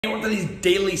today's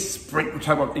daily sprint. We're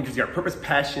talking about increasing our purpose,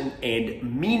 passion,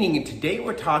 and meaning. And today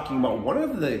we're talking about one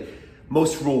of the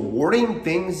most rewarding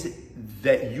things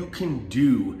that you can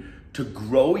do to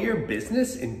grow your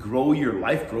business and grow your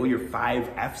life, grow your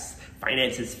 5 F's: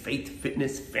 finances, faith,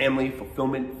 fitness, family,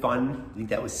 fulfillment, fun. I think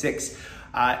that was 6.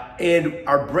 And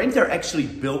our brains are actually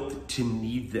built to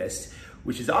need this,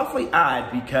 which is awfully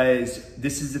odd because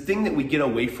this is the thing that we get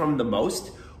away from the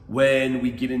most when we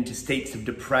get into states of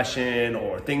depression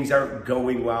or things aren't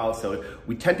going well. So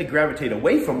we tend to gravitate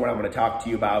away from what I'm going to talk to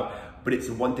you about, but it's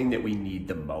the one thing that we need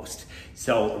the most.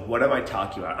 So what am I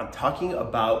talking about? I'm talking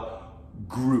about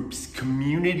groups,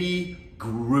 community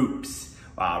groups.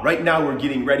 Right now we're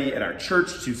getting ready at our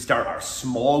church to start our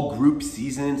small group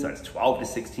season. So that's 12 to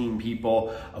 16 people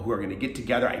who are going to get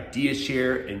together, idea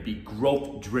share, and be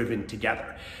growth driven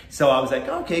together. So I was like,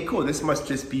 okay, cool. This must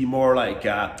just be more like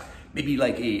maybe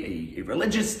like a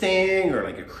religious thing or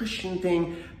like a Christian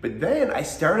thing. But then I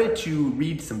started to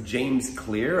read some James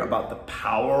Clear about the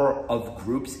power of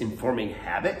groups in forming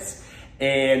habits.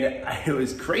 And it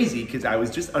was crazy because I was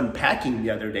just unpacking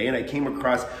the other day and I came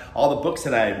across all the books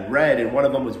that I had read, and one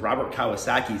of them was Robert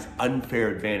Kiyosaki's Unfair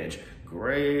Advantage.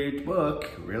 Great book,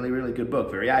 really, really good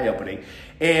book, very eye-opening.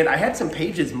 And I had some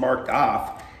pages marked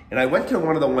off, and I went to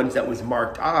one of the ones that was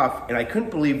marked off, and I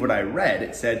couldn't believe what I read.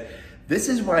 It said, "This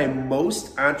is why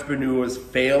most entrepreneurs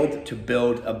failed to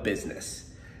build a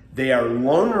business. They are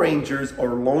lone rangers or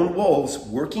lone wolves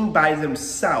working by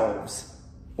themselves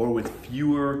or with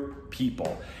fewer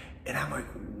people." And I'm like,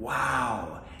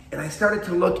 wow. And I started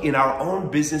to look in our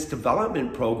own business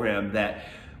development program that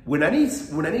when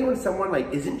someone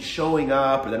like isn't showing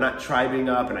up or they're not tribing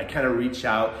up, and I kind of reach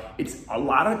out, it's a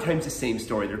lot of times the same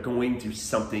story. They're going through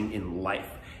something in life.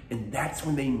 And that's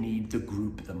when they need the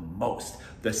group the most,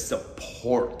 the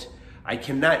support. I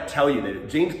cannot tell you that.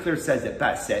 James Clear says it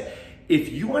best, that if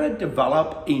you want to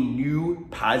develop a new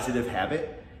positive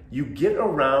habit, you get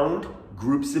around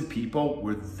groups of people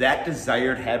where that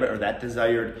desired habit or that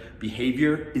desired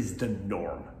behavior is the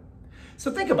norm. So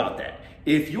think about that.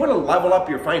 If you want to level up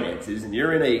your finances and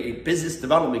you're in a business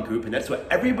development group and that's what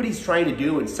everybody's trying to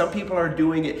do, and some people are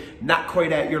doing it not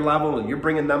quite at your level and you're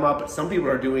bringing them up, but some people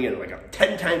are doing it like a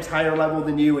 10 times higher level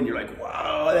than you and you're like,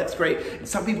 wow, that's great. And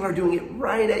some people are doing it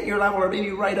right at your level or maybe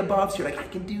right above, so you're like, I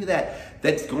can do that.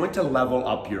 That's going to level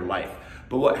up your life.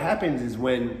 But what happens is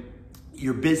when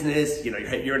your business,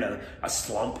 you're in a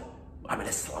slump. I'm in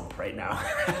a slump right now.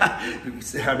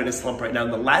 I'm in a slump right now.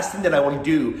 And the last thing that I want to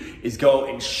do is go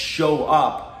and show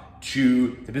up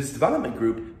to the business development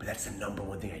group, but that's the number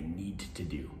one thing I need to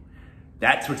do.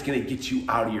 That's what's going to get you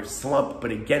out of your slump.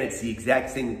 But again, it's the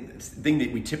exact same thing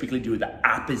that we typically do, the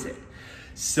opposite.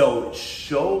 So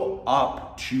show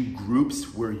up to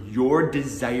groups where your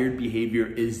desired behavior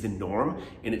is the norm,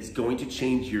 and it's going to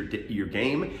change your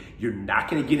game. You're not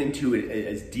going to get into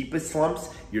as deep as slumps.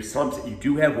 Your slumps that you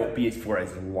do have won't be for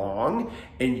as long,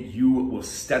 and you will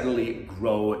steadily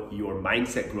grow your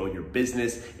mindset, grow your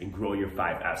business, and grow your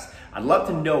 5 F's. I'd love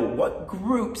to know, what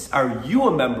groups are you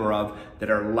a member of that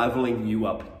are leveling you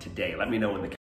up today? Let me know in the comments.